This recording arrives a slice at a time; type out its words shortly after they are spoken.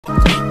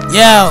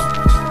Yo,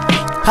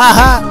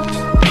 haha,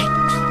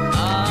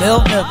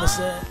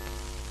 magnificent.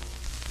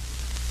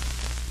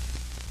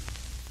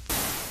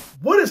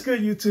 What is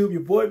good, YouTube?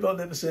 Your boy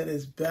Magnificent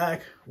is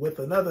back with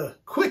another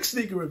quick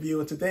sneaker review,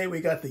 and today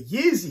we got the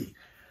Yeezy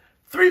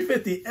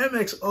 350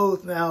 MX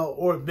Oat now,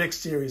 or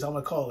mixed series, I'm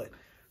gonna call it.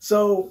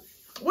 So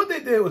what they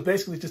did was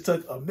basically just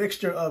took a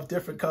mixture of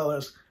different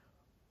colors.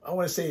 I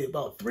want to say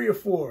about three or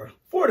four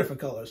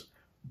different colors,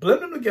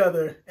 blend them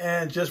together,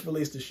 and just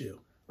released the shoe,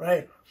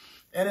 right?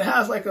 And it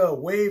has like a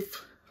wave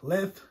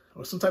length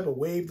or some type of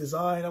wave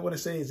design. I want to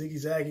say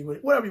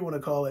ziggy-zaggy, whatever you want to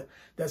call it,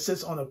 that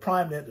sits on a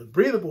prime knit, a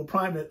breathable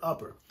prime knit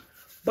upper.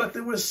 But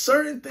there were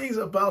certain things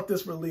about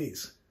this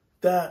release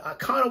that I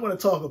kind of want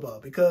to talk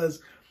about,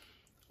 because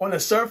on the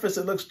surface,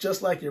 it looks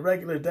just like your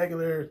regular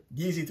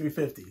Yeezy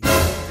 350. Yeezy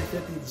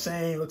 350 the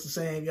same, looks the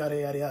same, yada,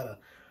 yada, yada.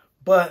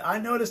 But I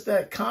noticed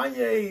that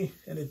Kanye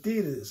and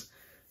Adidas,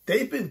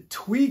 they've been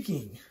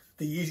tweaking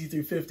the Yeezy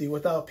 350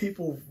 without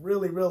people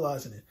really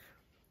realizing it.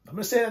 I'm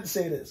going to say that to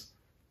say this.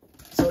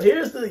 So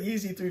here's the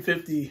Yeezy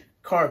 350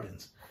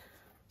 carbons.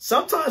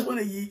 Sometimes when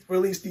they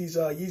release these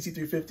Yeezy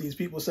 350s,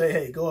 people say,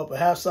 hey, go up a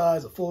half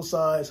size, a full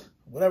size,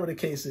 whatever the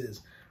case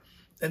is.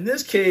 In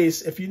this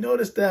case, if you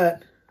notice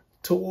that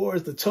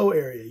towards the toe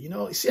area,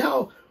 you see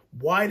how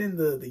widened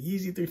the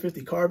Yeezy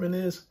 350 carbon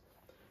is?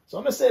 So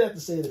I'm going to say that to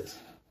say this.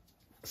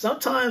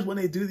 Sometimes when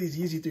they do these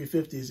Yeezy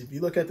 350s, if you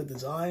look at the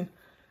design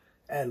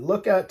and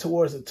look at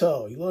towards the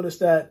toe, you notice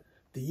that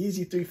the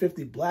Yeezy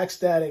 350 Black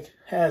Static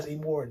has a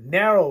more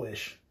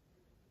narrowish,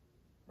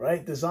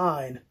 right,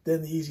 design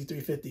than the Yeezy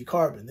 350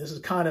 Carbon. This is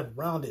kind of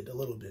rounded a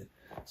little bit.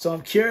 So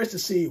I'm curious to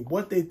see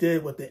what they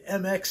did with the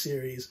MX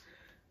series.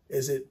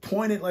 Is it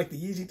pointed like the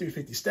Yeezy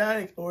 350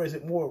 Static, or is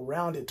it more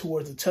rounded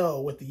towards the toe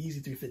with the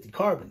Yeezy 350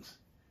 Carbons?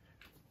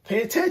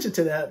 Pay attention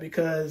to that,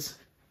 because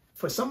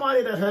for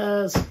somebody that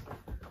has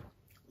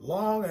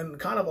long and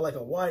kind of like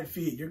a wide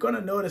feet, you're going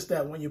to notice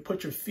that when you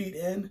put your feet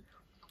in,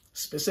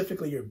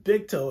 specifically your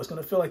big toe, it's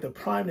going to feel like the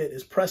prime knit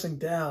is pressing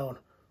down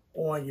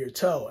on your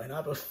toe. And I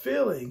have a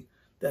feeling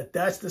that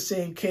that's the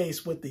same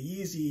case with the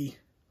Yeezy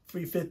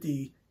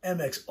 350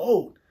 MX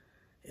Oat.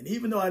 And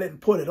even though I didn't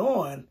put it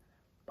on,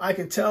 I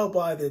can tell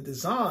by the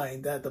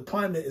design that the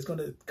prime knit is going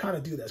to kind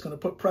of do that. It's going to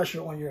put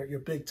pressure on your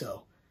big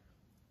toe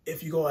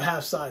if you go a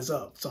half size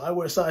up. So I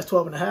wear a size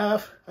 12 and a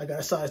half. I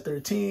got a size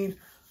 13.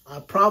 I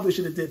probably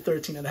should have did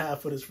 13 and a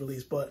half for this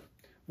release, but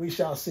we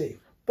shall see.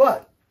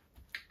 But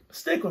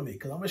stick with me,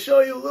 because I'm going to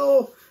show you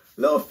a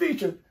little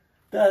feature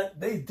that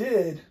they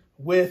did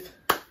with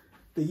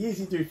the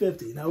Yeezy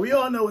 350. Now, we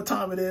all know what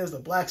time it is, the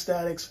Black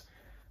Statics.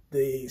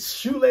 The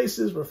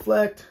shoelaces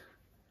reflect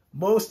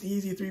most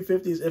Yeezy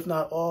 350s, if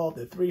not all.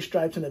 The 3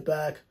 stripes in the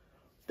back,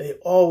 they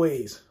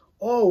always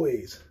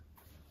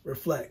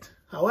reflect.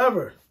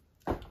 However,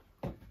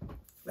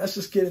 let's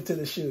just get into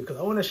the shoe, because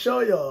I want to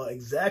show y'all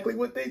exactly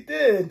what they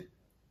did.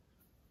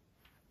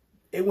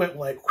 It went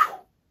like, whew.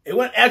 It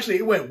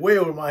went way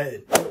over my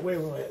head.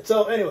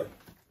 So anyway,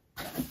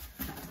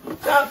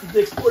 shout out to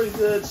Dick's Sporting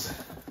Goods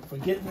for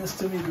getting this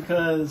to me,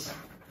 because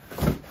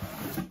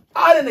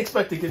I didn't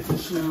expect to get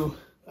this shoe.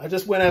 I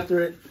just went after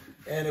it,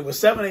 and it was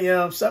 7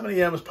 a.m. 7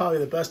 a.m. is probably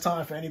the best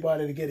time for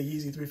anybody to get a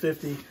Yeezy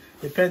 350,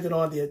 depending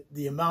on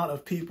the amount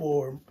of people,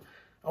 or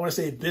I want to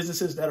say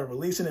businesses, that are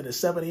releasing it at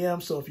 7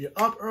 a.m. So if you're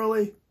up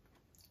early,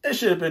 it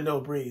should have been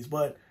no breeze.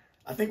 But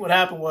I think what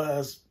happened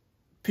was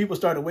people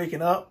started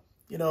waking up.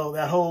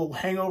 That whole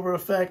hangover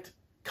effect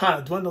kind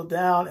of dwindled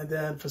down, and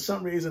then for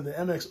some reason the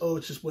MX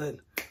Oat just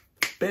went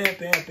bam,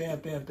 bam, bam,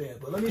 bam, bam.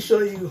 But let me show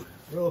you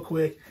real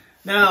quick.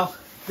 Now,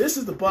 this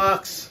is the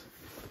box.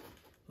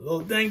 A little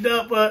dinged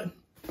up, but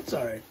it's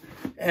all right.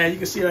 And you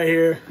can see right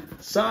here,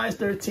 size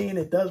 13.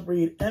 It does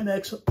read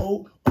MX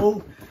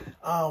Oat.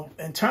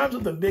 In terms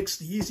of the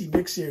Yeezy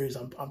Mix series,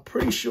 I'm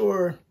pretty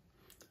sure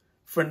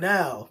for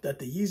now that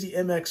the Yeezy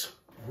MX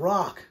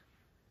Rock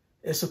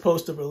is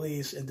supposed to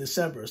release in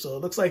December. So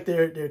it looks like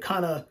they're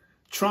kind of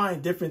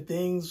trying different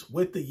things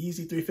with the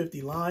Yeezy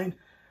 350 line.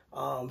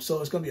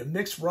 So it's going to be a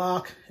mixed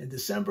rock in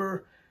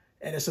December,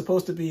 and it's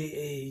supposed to be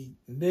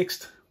a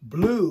mixed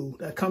blue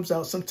that comes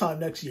out sometime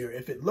next year.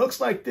 If it looks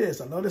like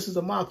this, I know this is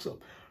a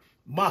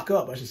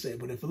mock-up, I should say,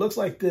 but if it looks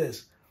like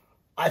this,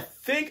 I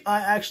think I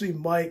actually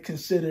might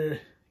consider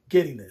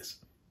getting this.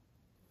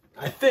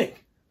 I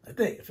think.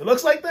 If it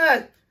looks like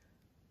that,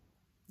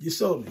 you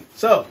sold me.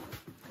 So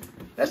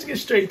let's get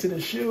straight to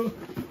the shoe.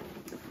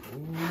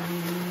 Ooh,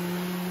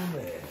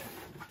 man.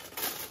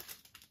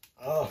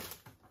 Oh.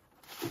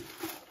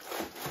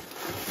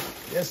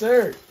 Yes,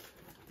 sir.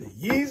 The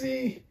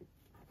Yeezy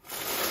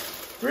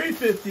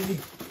 350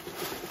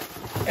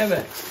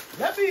 MX.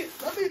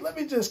 Let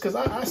me just, because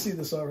I see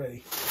this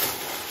already.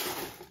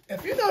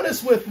 If you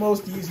notice with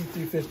most Yeezy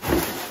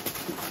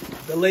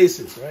 350, the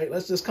laces, right?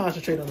 Let's just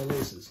concentrate on the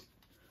laces.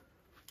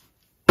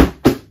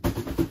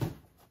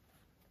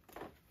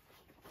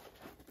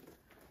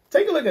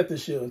 Take a look at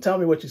this shoe and tell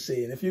me what you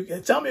see.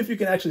 And tell me if you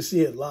can actually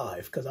see it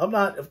live, because I'm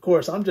not, of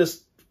course, I'm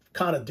just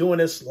kind of doing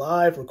this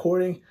live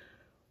recording,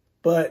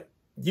 but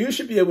you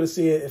should be able to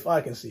see it if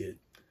I can see it.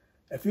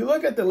 If you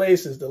look at the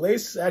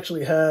laces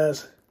actually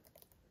has,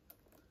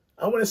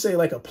 I want to say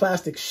like a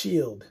plastic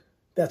shield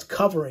that's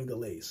covering the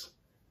lace.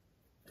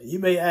 And you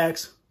may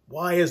ask,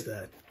 why is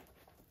that?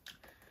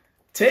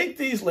 Take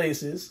these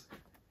laces,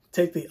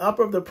 take the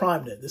upper of the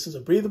prime knit. This is a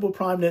breathable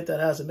prime knit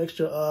that has a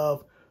mixture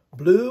of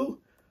blue,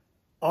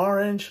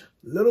 orange,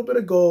 little bit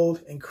of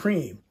gold, and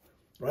cream,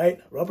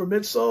 right? Rubber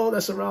midsole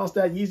that surrounds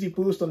that Yeezy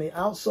Boost on the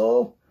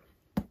outsole,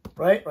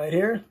 right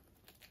here.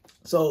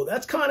 So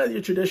that's kind of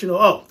your traditional,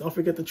 oh, don't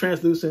forget the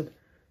translucent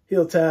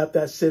heel tab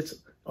that sits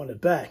on the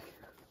back.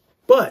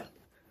 But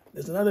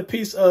there's another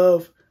piece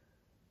of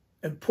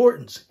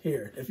importance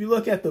here. If you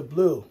look at the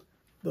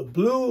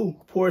blue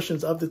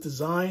portions of the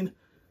design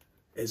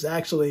is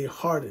actually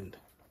hardened.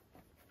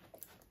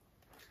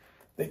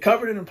 They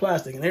covered it in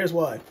plastic, and here's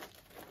why.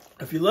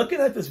 If you're looking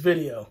at this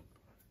video,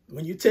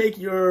 when you take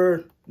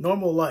your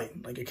normal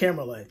light, like your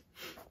camera light,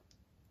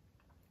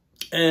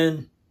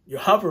 and you're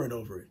hovering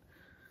over it,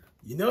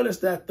 you notice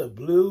that the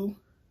blue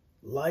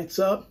lights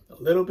up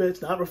a little bit.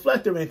 It's not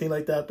reflective or anything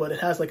like that, but it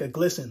has like a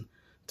glisten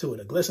to it,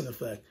 a glisten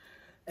effect.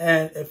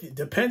 And if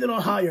depending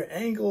on how you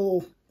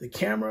angle the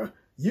camera,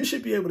 you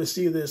should be able to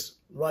see this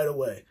right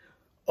away,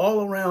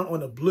 all around on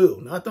the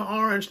blue, not the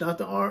orange, not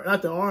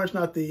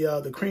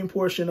the cream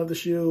portion of the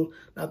shoe,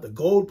 not the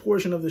gold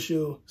portion of the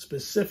shoe,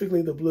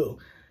 specifically the blue.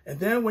 And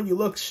then when you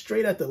look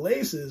straight at the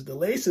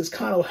laces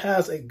kind of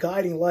has a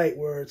guiding light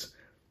where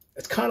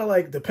it's kind of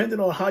like, depending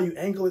on how you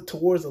angle it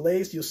towards the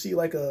lace, you'll see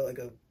like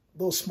a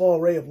little small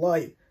ray of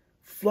light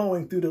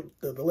flowing through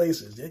the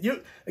laces.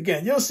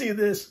 You'll see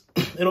this.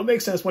 It'll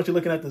make sense once you're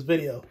looking at this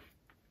video.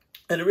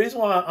 And the reason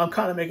why I'm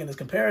kind of making this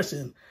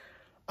comparison,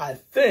 I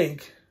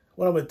think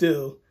what I'm going to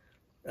do,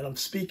 and I'm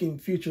speaking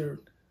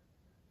future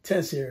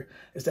tense here,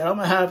 is that I'm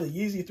going to have the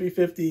Yeezy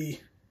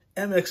 350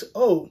 MX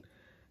Oat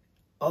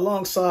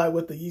alongside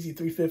with the Yeezy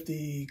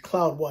 350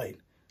 Cloud White.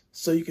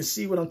 So you can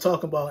see what I'm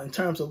talking about in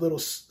terms of little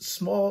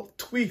small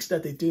tweaks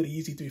that they do to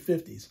Yeezy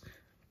 350s.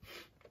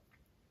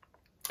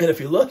 And if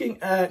you're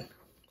looking at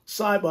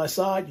side by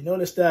side, you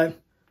notice that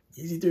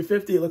Yeezy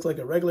 350, it looks like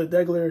a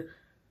regular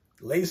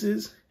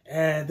laces.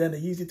 And then the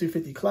Yeezy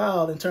 350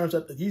 Cloud, in terms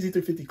of the Yeezy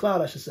 350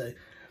 Cloud, I should say.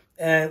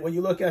 And when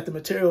you look at the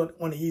material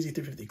on the Yeezy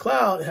 350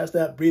 Cloud, it has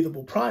that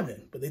breathable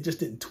priming, but they just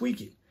didn't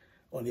tweak it.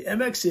 On the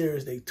MX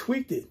series, they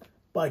tweaked it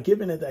by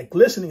giving it that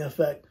glistening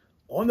effect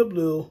on the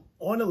blue,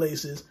 on the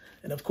laces,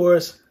 and of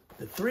course,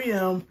 the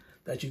 3M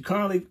that you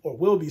currently or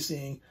will be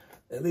seeing,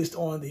 at least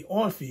on the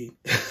on feed,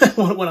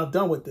 when I'm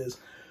done with this,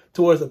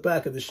 towards the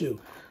back of the shoe.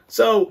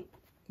 So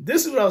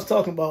this is what I was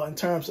talking about in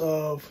terms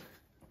of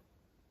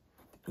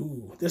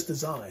this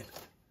design.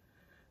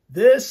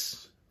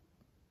 This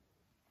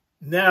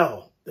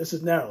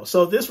is narrow.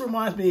 So this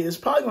reminds me, it's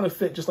probably going to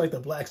fit just like the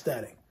Black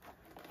Static.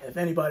 If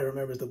anybody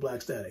remembers the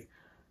Black Static.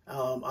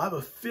 I have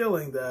a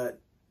feeling that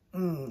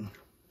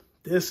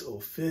this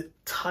will fit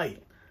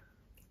tight.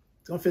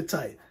 It's going to fit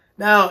tight.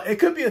 Now, it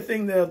could be a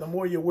thing that the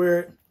more you wear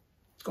it,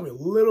 it's going to be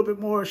a little bit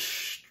more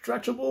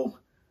stretchable.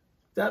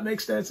 That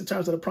makes sense in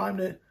terms of the prime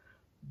knit,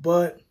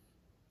 but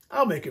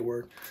I'll make it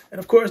work. And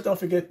of course, don't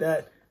forget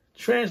that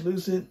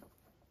translucent,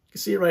 you can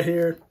see it right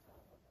here,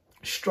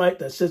 stripe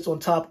that sits on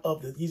top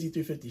of the Yeezy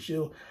 350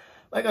 shoe.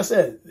 Like I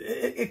said,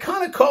 it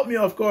kind of caught me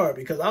off guard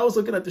because I was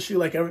looking at the shoe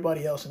like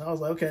everybody else, and I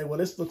was like, okay, well,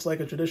 this looks like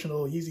a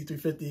traditional Yeezy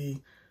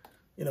 350.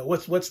 You know,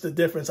 what's the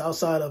difference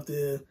outside of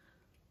the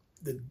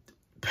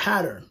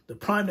pattern, the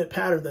prime knit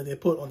pattern that they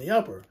put on the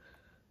upper?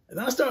 And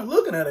I started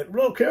looking at it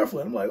real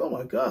carefully. I'm like, oh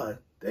my God,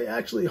 they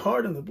actually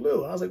hardened the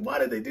blue. And I was like, why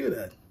did they do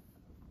that?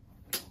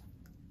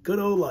 Good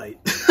old light.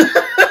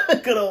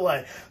 Good old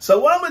light. So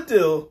what I'm going to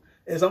do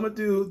is I'm going to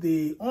do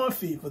the on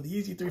feed for the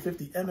Yeezy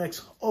 350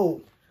 MX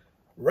Oat,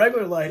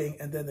 regular lighting,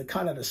 and then the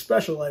kind of the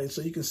special lighting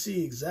so you can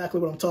see exactly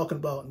what I'm talking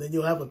about. And then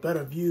you'll have a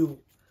better view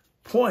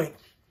point,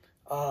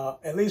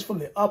 at least from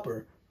the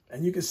upper.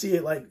 And you can see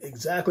it like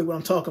exactly what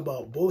I'm talking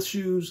about. Both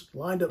shoes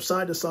lined up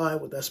side to side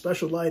with that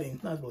special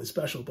lighting. Not really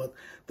special, but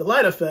the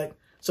light effect.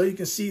 So you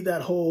can see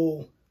that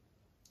whole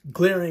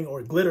glaring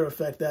or glitter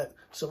effect that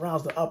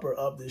surrounds the upper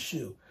of this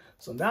shoe.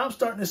 So now I'm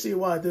starting to see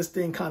why this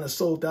thing kind of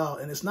sold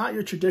out. And it's not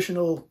your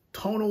traditional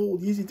tonal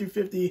Yeezy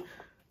 350.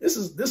 This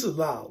is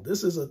loud.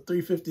 This is a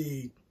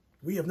 350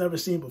 we have never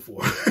seen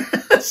before.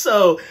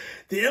 So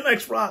the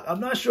MX Rock, I'm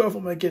not sure if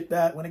I'm going to get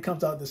that when it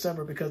comes out in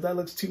December because that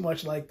looks too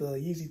much like the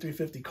Yeezy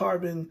 350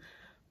 Carbon.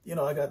 You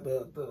know, I got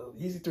the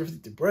Yeezy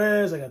 350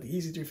 Brez. I got the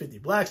Yeezy 350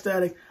 Black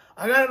Static.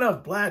 I got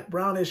enough black,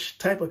 brownish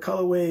type of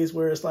colorways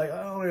where it's like,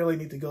 I don't really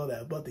need to go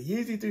that. But the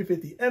Yeezy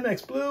 350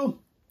 MX Blue,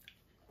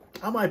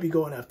 I might be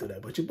going after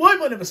that. But your boy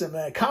Magnificent,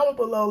 man, comment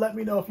below. Let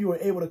me know if you were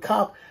able to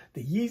cop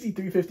the Yeezy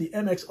 350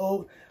 MX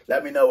Oat.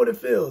 Let me know what it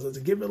feels. Does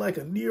it give it like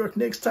a New York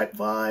Knicks type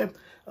vibe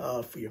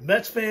for your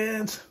Mets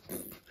fans?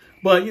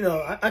 But, you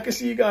know, I can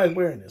see you guys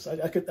wearing this.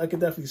 I could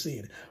definitely see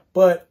it.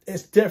 But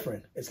it's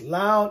different. It's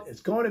loud.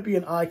 It's going to be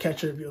an eye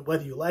catcher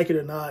whether you like it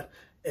or not.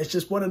 It's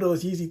just one of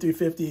those Yeezy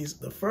 350s,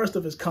 the first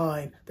of its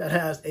kind, that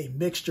has a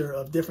mixture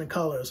of different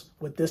colors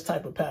with this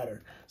type of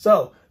pattern.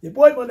 So, your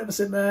boy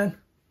Magnificent, man,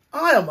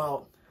 I am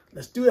out.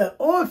 Let's do that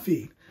on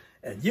feet.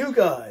 And you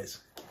guys,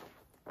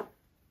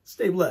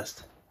 stay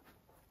blessed.